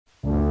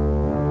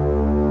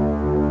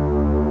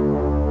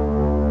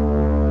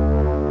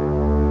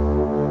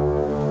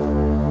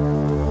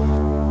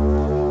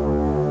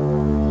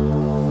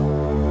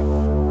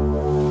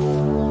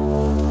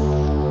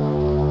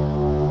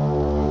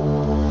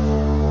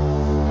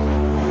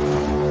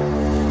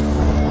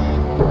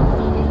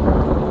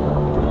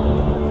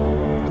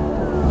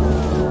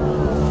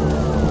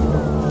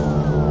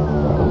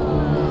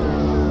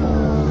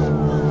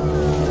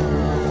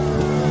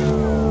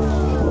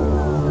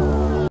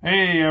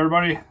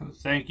everybody,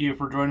 thank you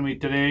for joining me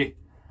today.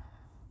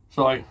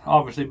 So I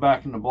obviously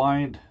back in the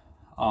blind,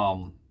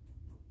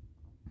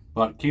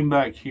 but came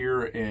back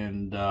here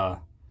and I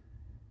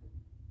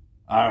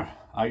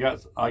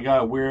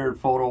got a weird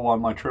photo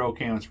on my trail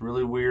cam. It's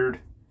really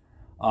weird,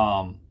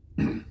 right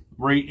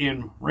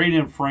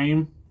in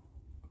frame,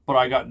 but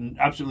I got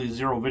absolutely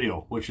zero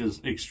video, which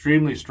is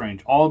extremely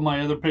strange. All of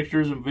my other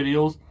pictures and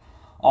videos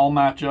all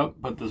match up,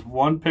 but this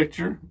one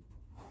picture,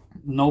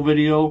 no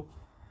video.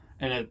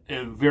 And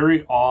a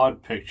very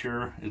odd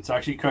picture. It's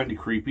actually kind of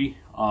creepy.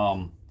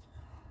 I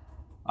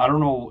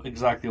don't know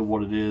exactly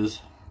what it is,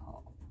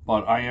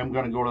 but I am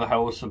going to go to the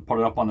house and put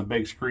it up on the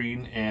big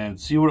screen and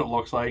see what it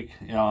looks like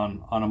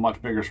on a much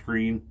bigger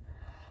screen.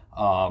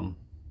 I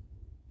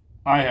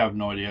have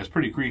no idea. It's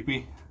pretty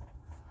creepy.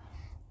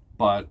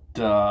 But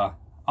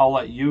I'll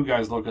let you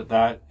guys look at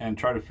that and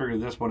try to figure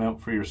this one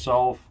out for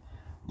yourself.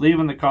 Leave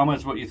in the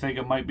comments what you think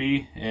it might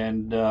be,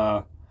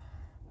 and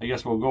I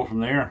guess we'll go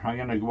from there. I'm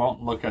going to go out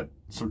and look at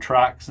some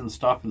tracks and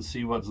stuff and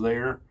see what's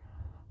there.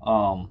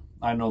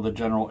 I know the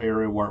general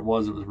area where it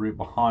was right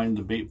behind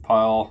the bait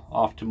pile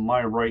off to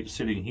my right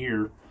sitting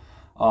here.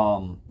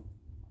 I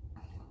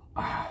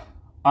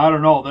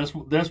don't know.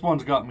 This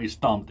one's got me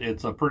stumped.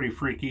 It's a pretty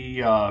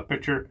freaky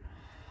picture.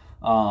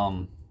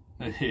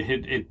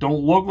 It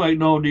don't look like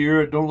no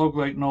deer. It don't look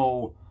like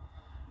no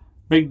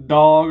big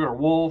dog or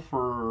wolf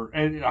or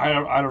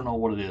I don't know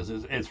what it is.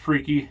 It's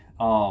freaky.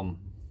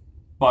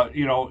 But,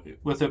 you know,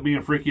 with it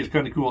being freaky, it's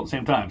kind of cool at the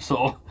same time.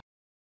 So,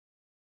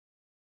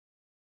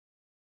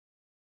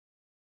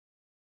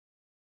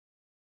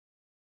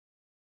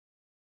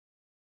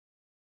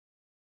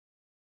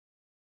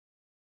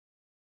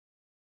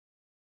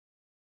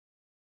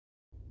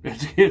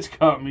 it's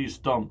got me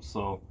stumped.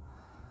 So,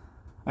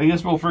 I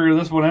guess we'll figure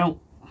this one out.